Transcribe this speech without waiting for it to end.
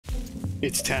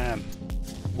It's time.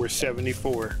 We're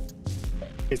 74.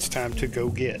 It's time to go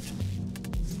get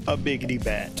a biggity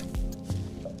bat.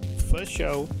 For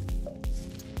show.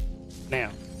 Now,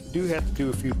 do have to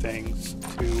do a few things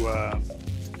to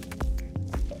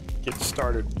get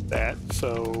started with that.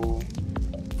 So,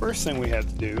 first thing we have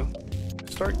to do,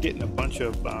 start getting a bunch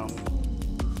of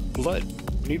blood.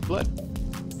 We need blood.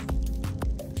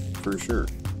 For sure.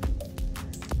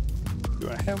 Do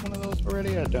I have one of those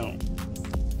already? I don't.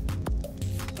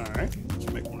 Alright,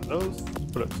 let's make one of those.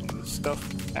 Let's put up some of this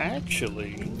stuff.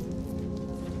 Actually,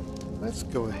 let's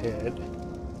go ahead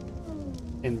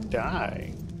and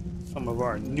dye some of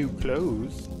our new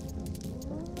clothes.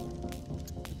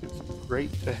 It's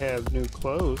great to have new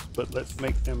clothes, but let's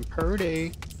make them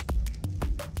pretty.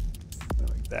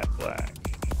 Like that black.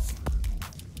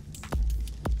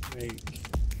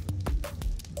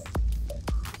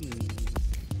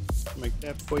 Make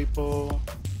that purple.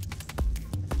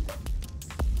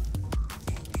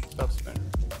 Stop spinning.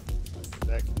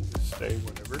 That can just stay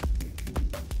whatever.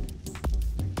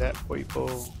 Make that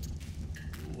purple.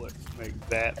 Let's make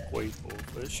that purple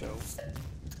for the show.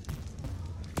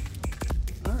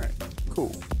 Alright,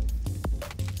 cool.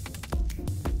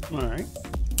 Alright.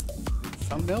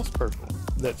 Something else purple.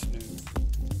 That's new.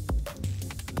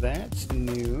 That's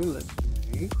new. Let's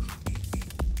make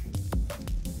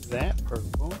that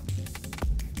purple.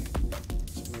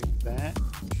 Let's make that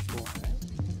black.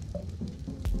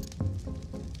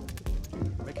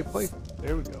 Make it purple.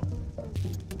 There we go.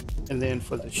 And then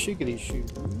for the shiggity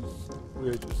shoes,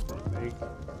 we're just going to make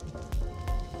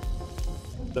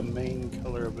the main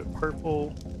color of it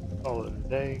purple. Call it a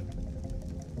day.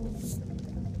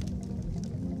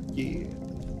 Yeah.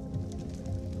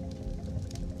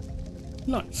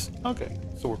 Nice. Okay.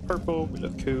 So we're purple. We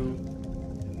look cool.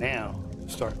 And now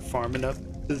start farming up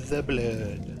the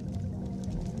blood.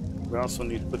 We also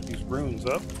need to put these runes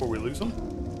up before we lose them.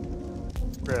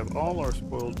 Grab all our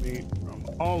spoiled meat from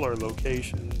all our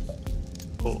locations.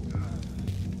 Cool.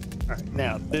 Alright,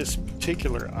 now this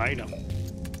particular item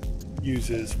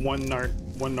uses one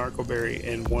narco berry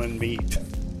and one meat.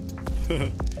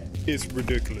 It's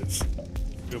ridiculous.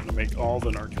 Be able to make all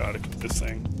the narcotics with this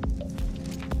thing.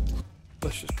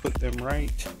 Let's just put them right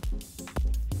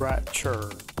chur.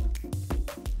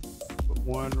 Put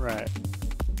one right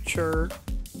chur,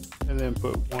 and then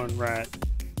put one right.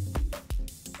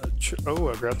 Oh,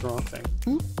 I grabbed the wrong thing.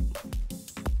 Oop.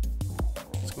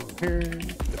 Let's go over here.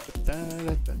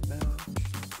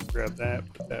 Grab that,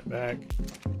 put that back.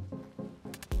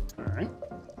 Alright.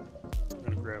 I'm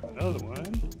gonna grab another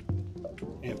one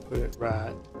and put it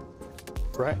right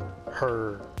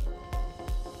her.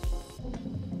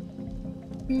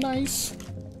 Nice.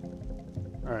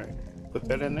 Alright. Put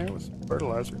that in there with some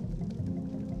fertilizer.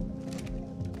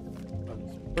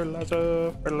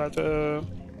 Fertilizer.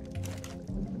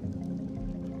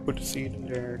 Put the seed in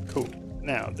there. Cool.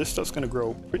 Now, this stuff's gonna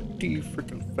grow pretty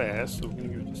freaking fast, so we're gonna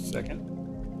give it a second.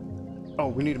 Oh,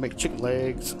 we need to make chicken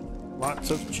legs.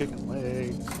 Lots of chicken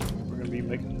legs. We're gonna be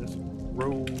making this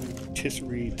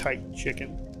rotisserie type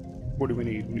chicken. What do we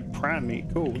need? We need prime meat.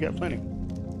 Cool, we got plenty.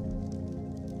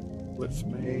 Let's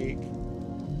make,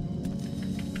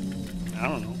 I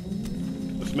don't know.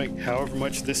 Let's make however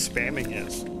much this spamming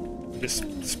is. Just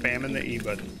spamming the E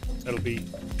button. That'll be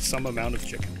some amount of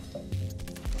chicken.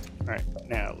 Alright,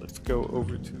 now let's go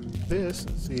over to this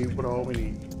and see what all we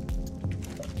need.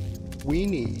 We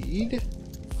need,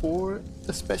 for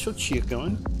the special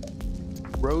chicken,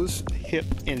 rose hip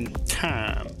and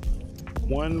thyme.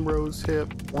 One rose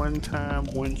hip, one thyme,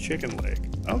 one chicken leg.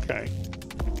 Okay.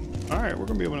 Alright, we're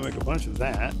going to be able to make a bunch of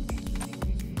that.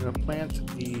 I'm going to plant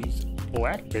these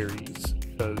blackberries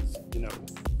because, you know,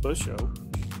 for show.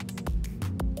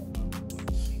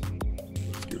 Let's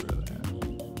get rid of that.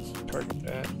 Let's target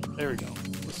that. There we go.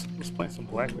 Let's plant some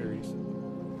blackberries.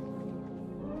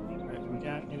 Alright, we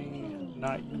got any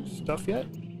not used stuff yet?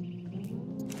 We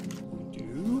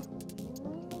do.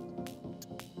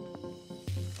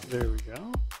 There we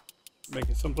go.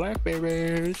 Making some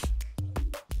blackberries.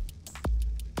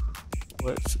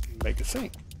 Let's make a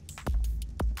sink.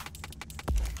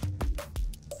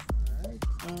 Alright,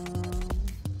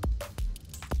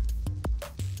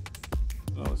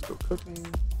 well, let's go cooking.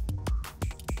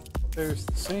 There's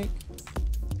the sink.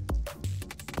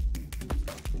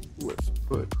 Let's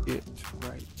put it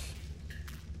right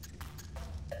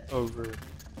over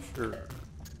her.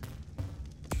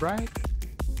 Right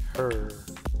her.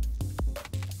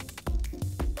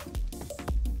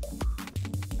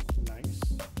 Nice.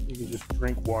 You can just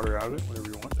drink water out of it whenever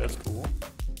you want. That's cool.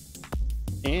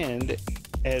 And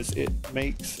as it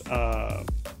makes as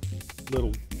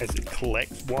it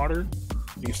collects water,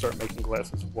 You can start making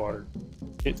glasses of water.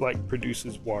 It like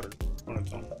produces water on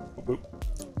its own. Boop.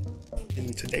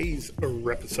 In today's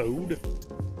episode,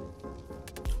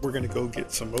 we're gonna go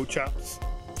get some mo-chops,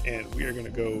 and we are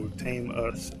gonna go tame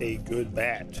us a good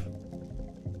bat.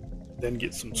 Then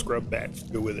get some scrub bats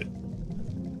to go with it.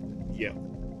 Yep.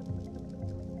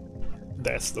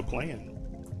 That's the plan.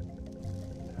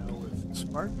 Now with the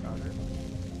spark powder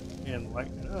and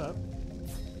lighten it up.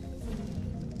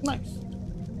 Nice.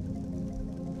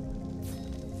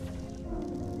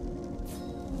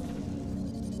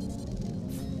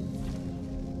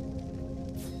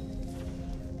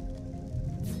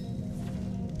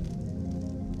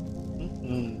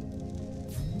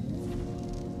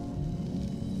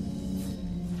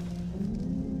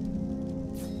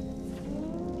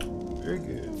 Very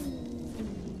good.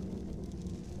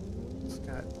 It's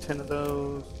got 10 of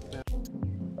those.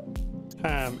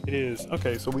 Time it is.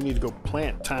 Okay, so we need to go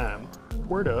plant thyme.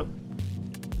 Word up.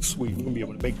 Sweet, we're gonna be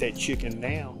able to make that chicken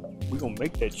now. We're gonna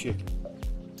make that chicken.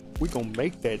 We're gonna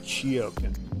make that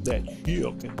chicken. That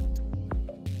chicken.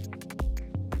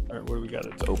 Alright, what do we got?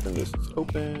 It's open. This is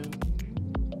open.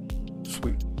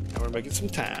 Sweet. Now we're making some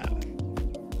thyme.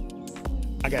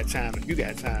 I got time and you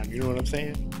got time. You know what I'm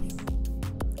saying?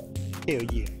 Hell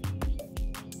yeah.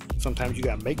 Sometimes you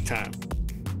gotta make time.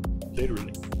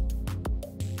 Literally.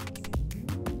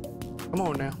 Come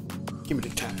on now. Give me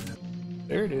the time.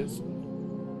 There it is.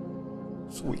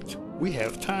 Sweet. We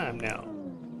have time now.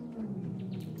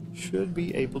 Should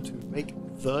be able to make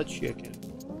the chicken.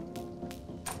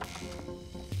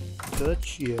 The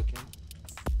chicken.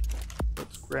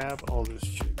 Let's grab all this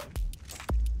chicken.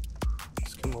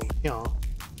 Let's come over here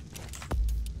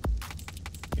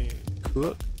and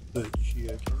cook the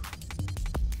chicken.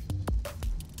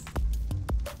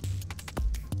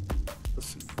 Let's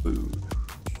see, food.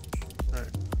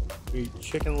 Alright, we need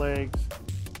chicken legs.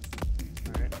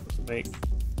 Alright, let's make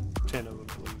 10 of them,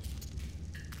 please.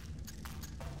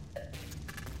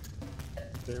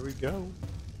 There we go.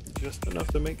 Just enough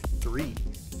to make 3.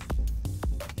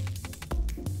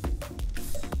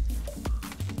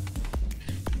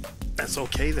 That's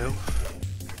okay though.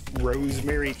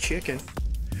 Rosemary chicken.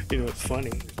 You know, it's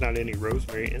funny, there's not any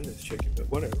rosemary in this chicken, but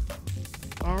whatever.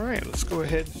 Alright, let's go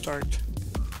ahead and start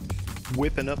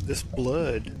whipping up this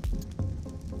blood.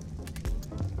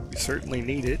 We certainly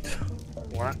need it.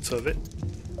 Lots of it.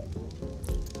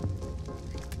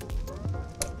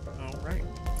 Alright.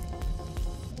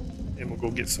 And we'll go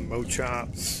get some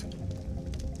mo-chops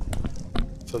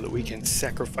so that we can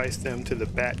sacrifice them to the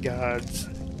bat gods.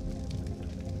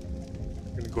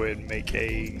 I'm gonna go ahead and make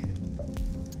a...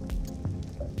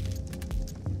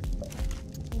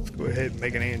 Go ahead and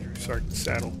make an Andrew Sargent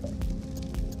saddle.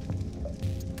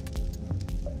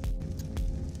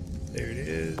 There it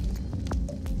is.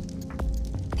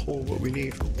 Pull what we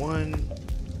need for one.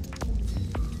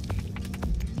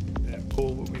 And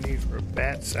pull what we need for a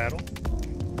bat saddle.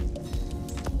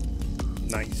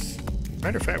 Nice.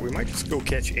 Matter of fact, we might just go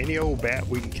catch any old bat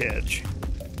we can catch.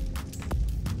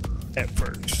 At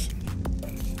first.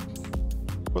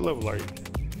 What level are you?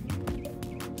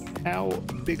 How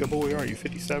big a boy are you?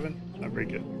 57? Not very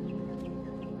good.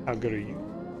 How good are you?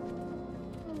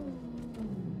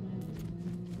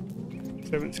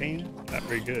 17? Not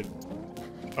very good.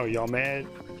 Oh, y'all mad?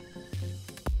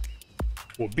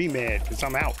 Well, be mad, because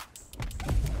I'm out.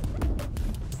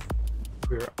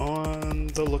 We're on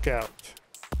the lookout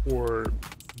for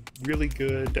really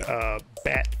good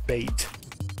bat bait.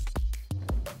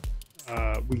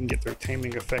 We can get their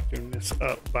taming effectiveness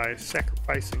up by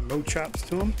sacrificing mo-chops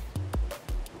to them.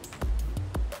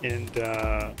 And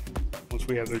once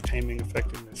we have their taming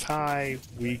effectiveness high,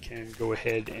 we can go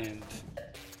ahead and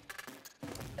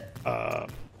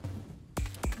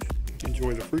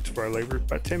enjoy the fruits of our labor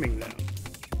by taming them.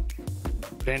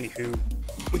 But anywho,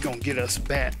 we're gonna get us a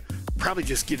bat. Probably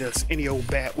just get us any old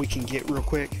bat we can get real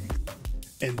quick.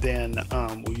 And then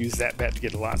we'll use that bat to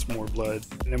get lots more blood.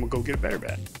 And then we'll go get a better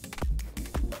bat.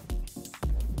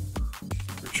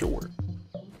 For sure.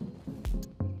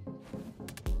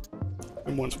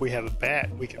 And once we have a bat,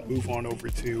 we can move on over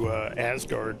to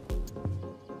Asgard.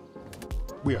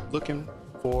 We are looking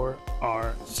for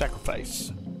our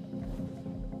sacrifice.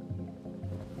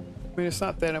 I mean, it's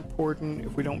not that important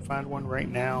if we don't find one right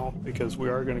now, because we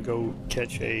are going to go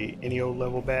catch a any old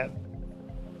level bat.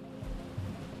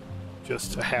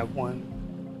 Just to have one.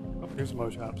 Oh, here's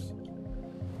mo-chops.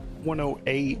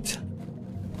 108.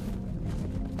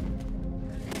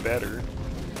 Better.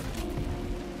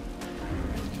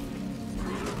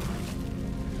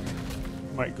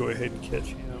 Might go ahead and catch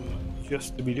him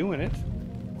just to be doing it.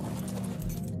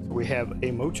 So we have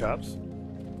a mo-chops.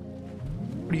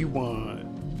 What do you want?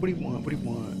 What do you want? What do you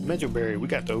want? Mejoberry, we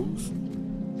got those.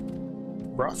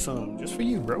 Brought some just for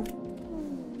you, bro.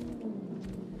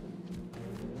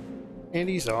 And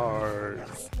these are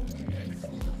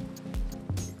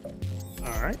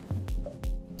all right.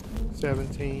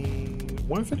 17,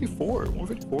 154.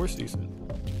 154 is decent.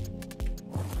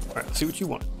 All right, let's see what you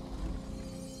want.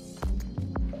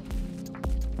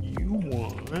 You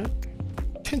want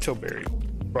Tintoberry.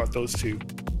 Brought those two.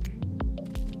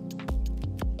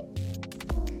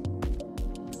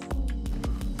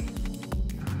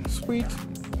 Sweet.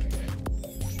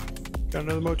 Got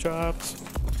another Mochops.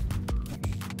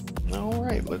 All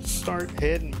right, let's start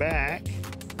heading back,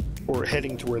 or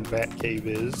heading to where the Bat Cave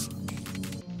is.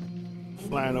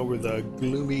 Flying over the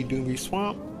gloomy, doomy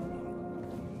swamp.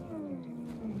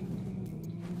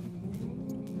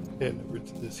 Heading over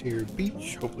to this here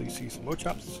beach. Hopefully see some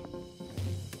Mochops.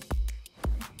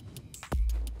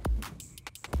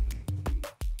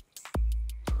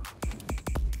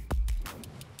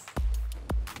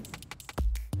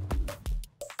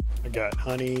 I got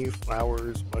honey,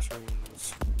 flowers,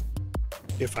 mushrooms.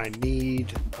 If I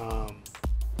need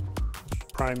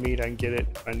prime meat, I can get it.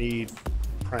 If I need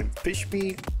prime fish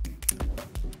meat,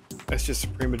 that's just a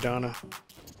prima donna.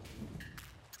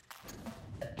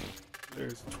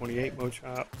 There's 28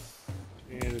 Mochops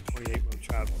and a 28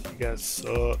 Mochops. You guys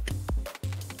suck.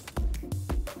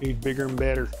 Need bigger and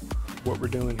better. What we're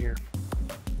doing here.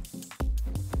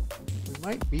 We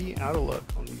might be out of luck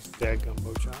on these dadgum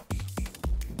Mochops,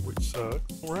 which sucks.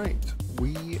 Alright,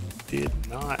 we did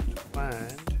not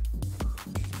find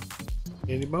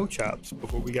any Mochops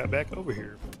before we got back over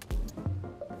here.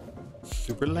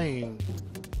 Super lame.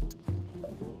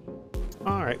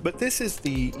 Alright, but this is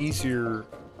the easier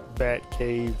bat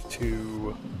cave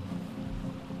to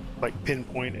like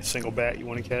pinpoint a single bat you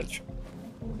want to catch.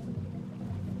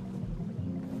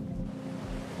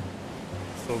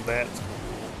 So that's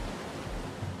cool.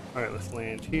 Alright, let's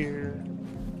land here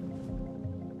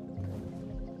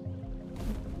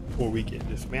before we get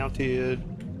dismounted.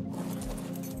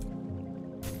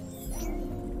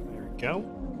 There we go.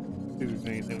 See if there's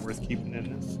anything worth keeping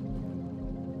in this.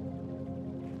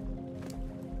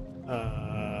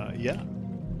 Yeah.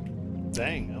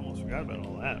 Dang, I almost forgot about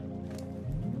all that.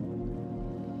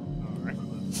 Alright,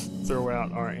 let's throw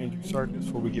out our Andrewsarchus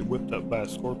before we get whipped up by a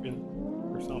scorpion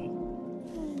or something.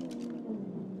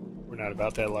 We're not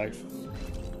about that life.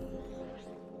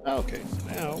 Okay, so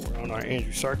now we're on our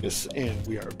Andrewsarchus and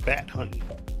we are bat hunting.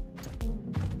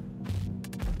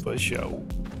 For show.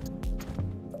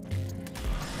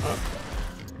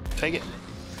 Take it.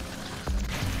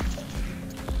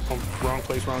 Oh, wrong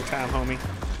place, wrong time, homie.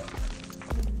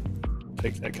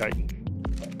 Take that chitin.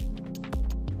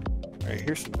 Alright,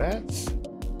 here's some bats.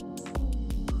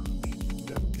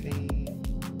 17.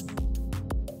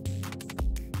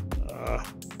 Alright,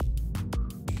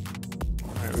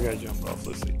 we gotta jump off.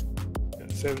 Let's see. Got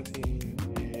 17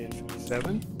 and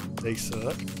 57. They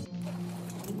suck.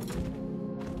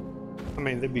 I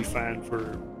mean, they'd be fine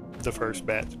for the first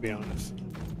bat, to be honest.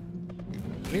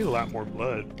 I need a lot more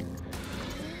blood.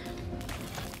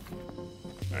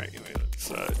 Alright, anyway,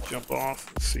 let's jump off.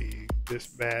 Let's see. This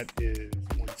bat is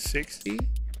 160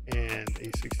 and a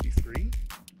 63.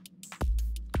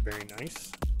 Very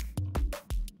nice.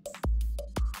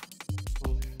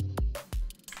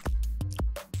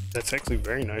 That's actually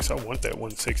very nice. I want that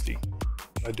 160.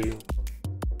 I do.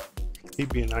 He'd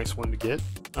be a nice one to get.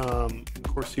 Of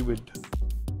course, he would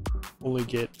only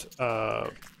get,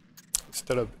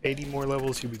 instead of 80 more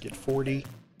levels, he would get 40.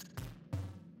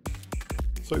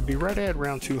 So it'd be right at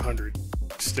around 200.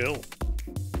 Still,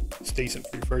 it's decent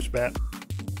for your first bat.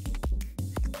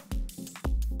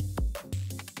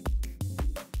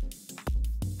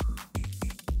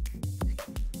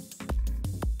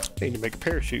 Need to make a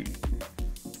parachute.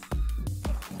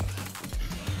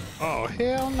 Oh,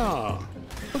 hell no.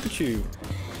 Look at you.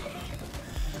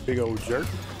 Big old jerk.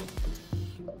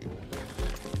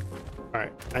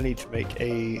 Alright, I need to make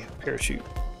a parachute.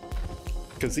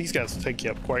 Because these guys will take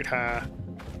you up quite high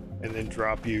and then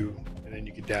drop you, and then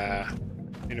you could die.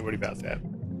 Ain't nobody about that.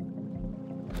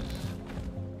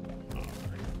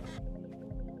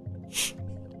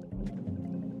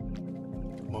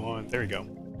 Come on, there we go.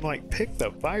 Like, pick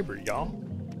the fiber, y'all.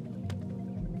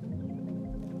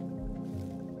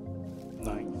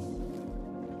 Nice.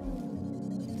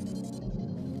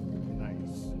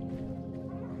 Nice.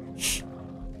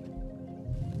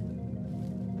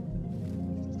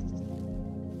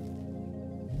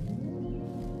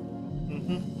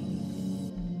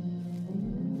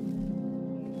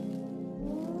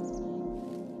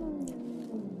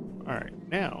 All right,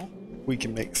 now we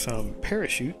can make some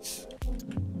parachutes.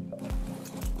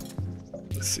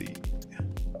 Let's see.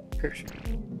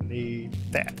 Parachute. Need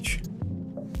thatch.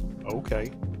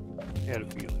 Okay. Had a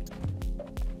feeling.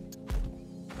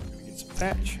 Gonna get some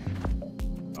thatch.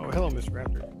 Oh, hello, Mr.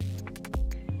 Raptor.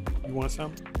 You want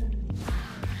some?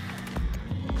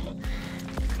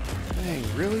 Dang,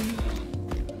 really?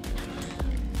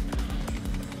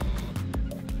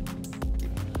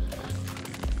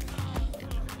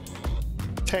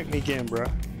 Attack me again,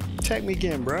 bruh. Attack me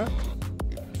again, bruh.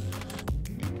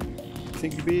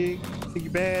 Think you big? Think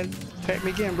you bad? Attack me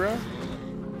again, bruh.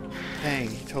 Dang,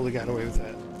 he totally got away with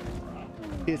that.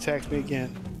 He attacked me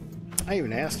again. I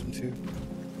even asked him to.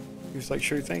 He was like,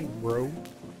 sure thing, bro.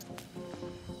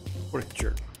 What a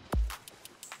jerk.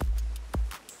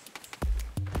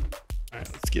 Alright,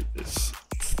 let's get this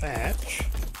thatch.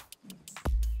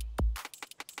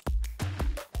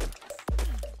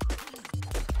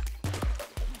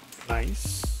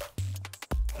 Nice.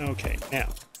 Okay, now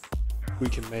we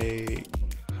can make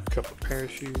a couple of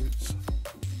parachutes.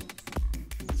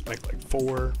 Let's make like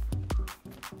 4.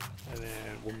 And then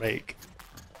we'll make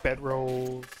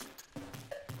bedrolls.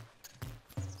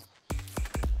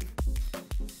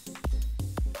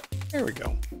 There we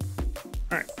go.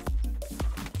 Alright.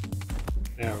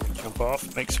 Now we can jump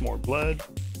off, make some more blood.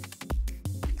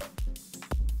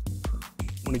 I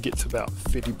want to get to about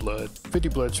 50 blood. 50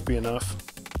 blood should be enough,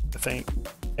 I think,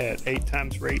 at 8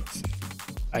 times rates,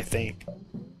 I think.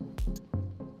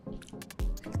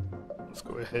 Let's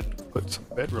go ahead and put some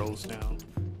bedrolls down.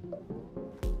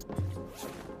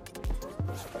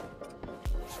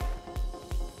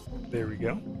 There we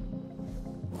go.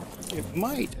 It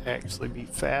might actually be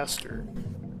faster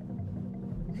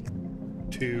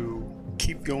to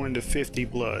keep going to 50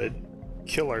 blood,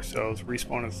 kill ourselves,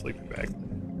 respawn in the sleeping bag.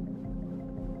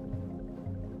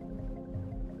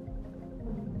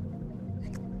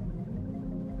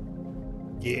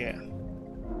 Yeah.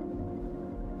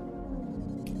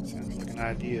 Sounds like an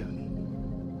idea.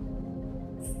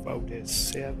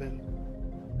 47.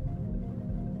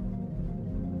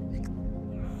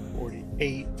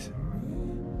 48.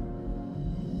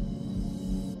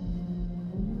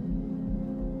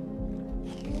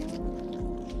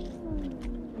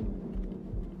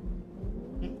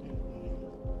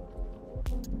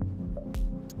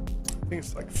 I think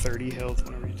it's like 30 health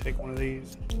whenever you take one of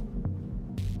these.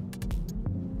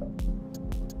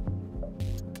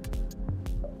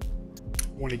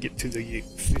 Want to get to the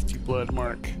 50 blood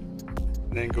mark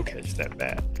and then go catch that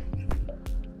bat.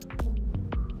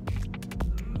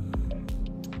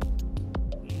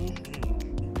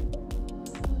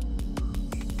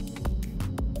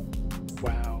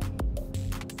 Wow.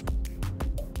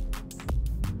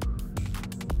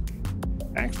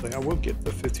 Actually, I will get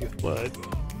the 50th blood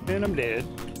and I'm dead.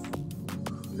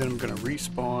 Then I'm gonna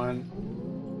respawn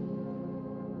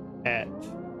at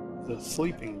the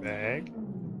sleeping bag.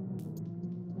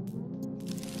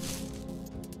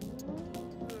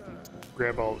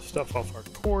 Grab all the stuff off our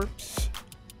corpse.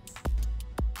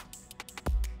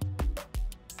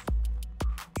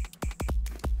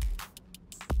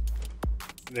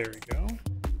 There we go.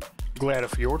 Glad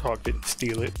if Fjordhawk didn't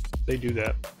steal it. They do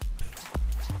that.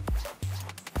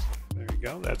 There we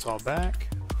go. That's all back.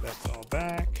 That's all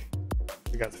back.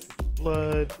 We got the 50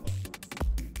 blood.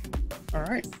 All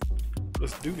right.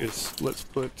 Let's do this. Let's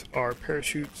put our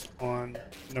parachutes on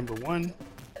number 1.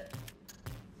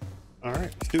 All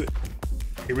right, let's do it.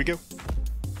 Here we go.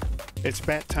 It's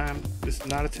bat time. This is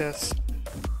not a test.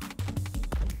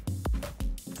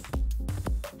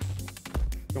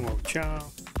 Come on,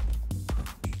 child.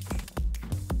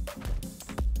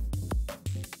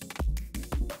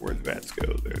 Where'd the bats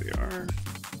go? There they are.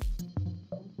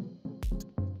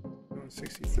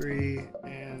 163,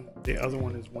 and the other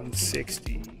one is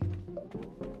 160.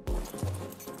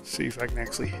 See if I can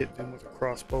actually hit them with a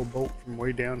crossbow bolt from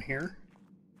way down here.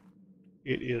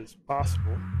 It is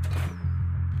possible.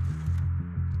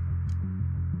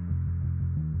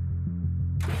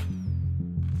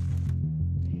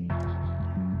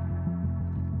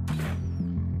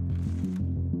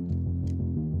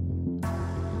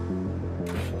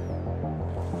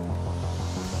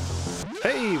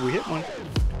 Hey, we hit one.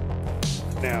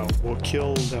 Now we'll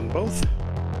kill them both.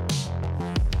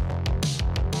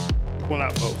 Well,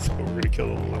 not both, but we're going to kill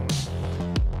the little one.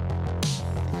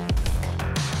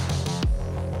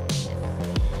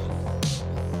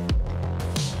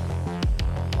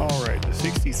 Alright, the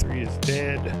 63 is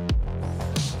dead.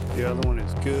 The other one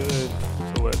is good.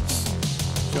 So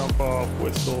let's jump off,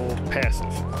 whistle,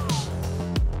 passive.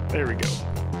 There we go.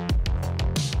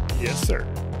 Yes, sir.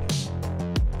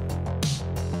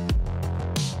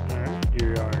 Alright,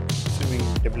 you are consuming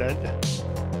the blood.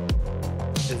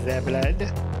 The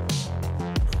blood.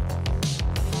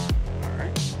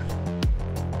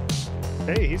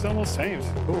 Hey, he's almost tamed.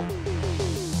 Cool.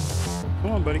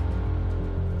 Come on, buddy.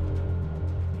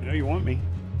 You know you want me.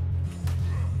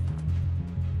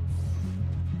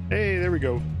 Hey, there we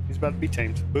go. He's about to be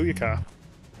tamed. Booyakah.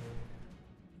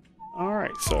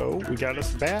 Alright, so we got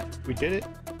us a bat. We did it.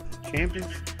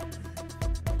 Champions.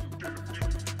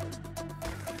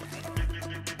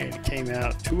 And it came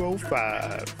out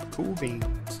 205. Cool beans.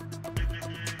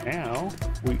 Now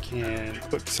we can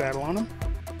put the saddle on him.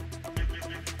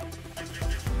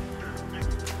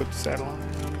 Put the saddle on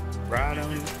him. Ride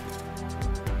him.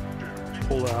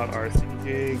 Pull out our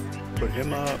thingamajig. Put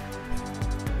him up.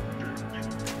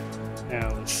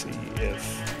 Now let's see if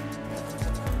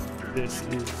this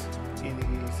is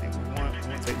anything we want. We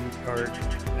want that new card.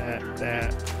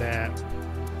 That.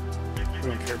 We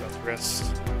don't care about the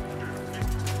rest.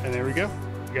 And there we go.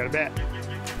 We got a bat.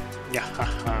 Yeah,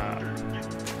 haha.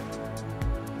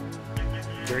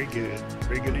 Very good.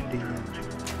 Very good indeed.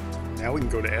 Now we can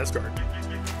go to Asgard.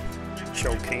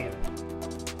 Show can.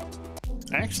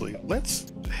 Actually,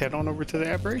 let's head on over to the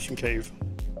Aberration Cave.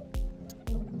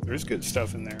 There's good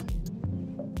stuff in there.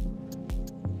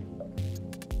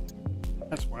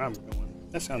 That's where I'm going.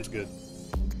 That sounds good.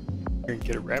 We can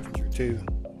get a Ravager too.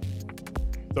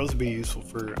 Those would be useful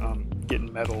for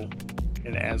getting metal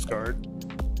in Asgard,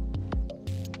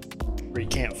 where you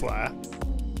can't fly.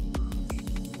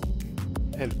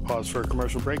 Had to pause for a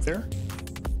commercial break there.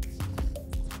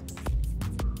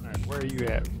 Alright, where are you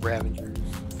at, Ravagers?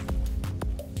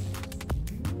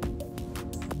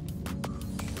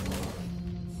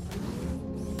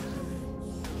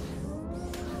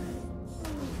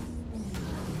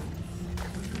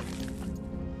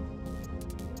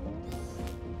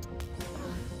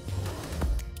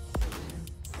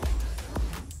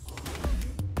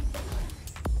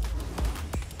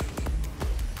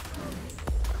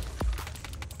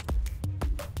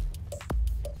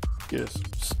 Get us some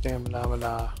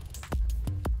stamina.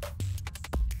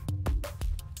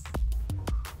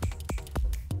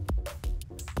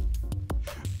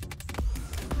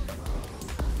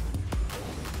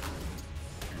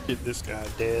 Get this guy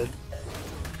dead.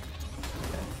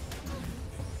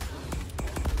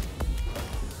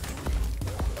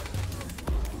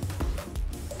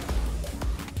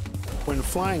 When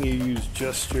flying, you use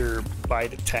just your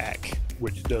bite attack,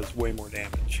 which does way more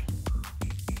damage.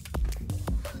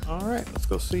 Alright, let's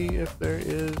go see if there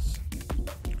is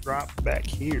a drop back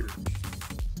here.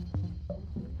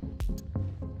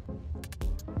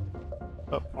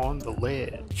 Up on the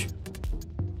ledge.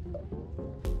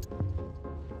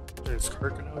 There's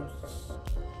Carcanos.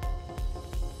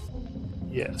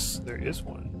 Yes, there is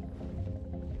one.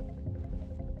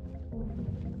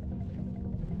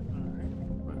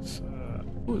 Alright, let's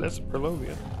ooh, that's a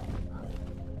Perlovia.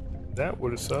 That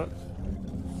would have sucked.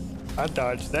 I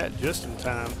dodged that just in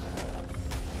time.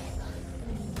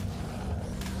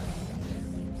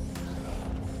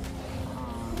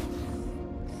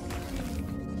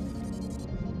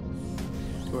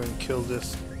 Go ahead and kill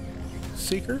this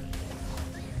Seeker.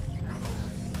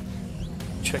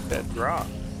 Check that drop.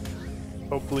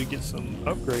 Hopefully get some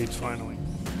upgrades finally.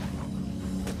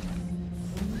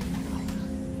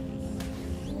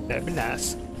 That'd be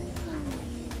nice.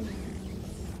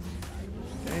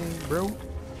 Dang, bro.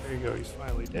 There you go, he's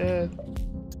finally dead.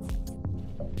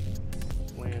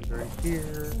 Land right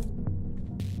here.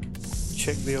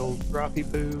 Check the old droppy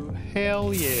poo.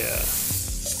 Hell yeah.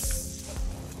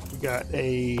 We got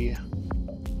a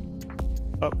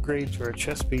upgrade to our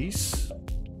chest piece.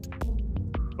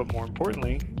 But more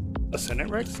importantly, a Senate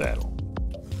Rex saddle.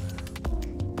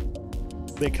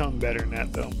 They come better than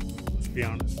that though, let's be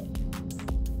honest.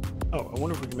 Oh, I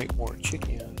wonder if we can make more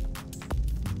chicken.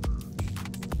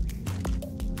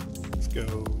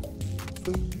 Go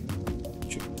food,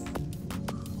 chicken.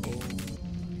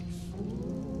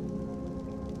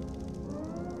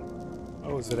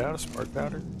 Oh, is it out of spark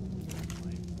powder?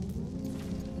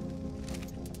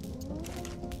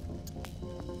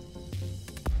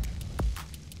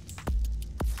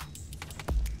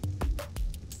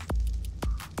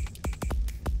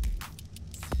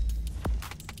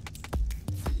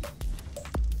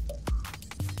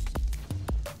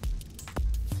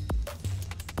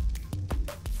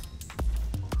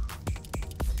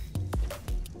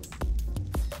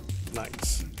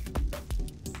 Nice.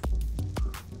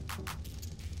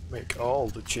 Make all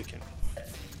the chicken.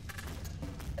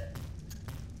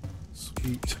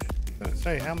 Sweet. I was gonna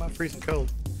say, how am I freezing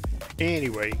cold?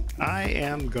 Anyway, I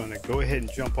am gonna go ahead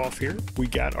and jump off here. We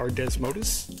got our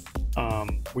Desmodus.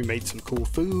 We made some cool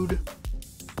food.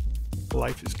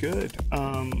 Life is good.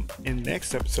 In the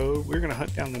next episode, we're gonna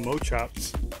hunt down the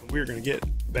Mochops. We're gonna get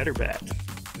better bat.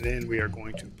 and then we are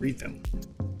going to breed them.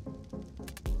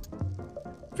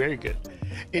 Very good.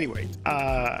 Anyway,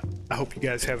 I hope you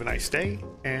guys have a nice day,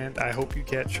 and I hope you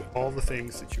catch all the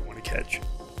things that you want to catch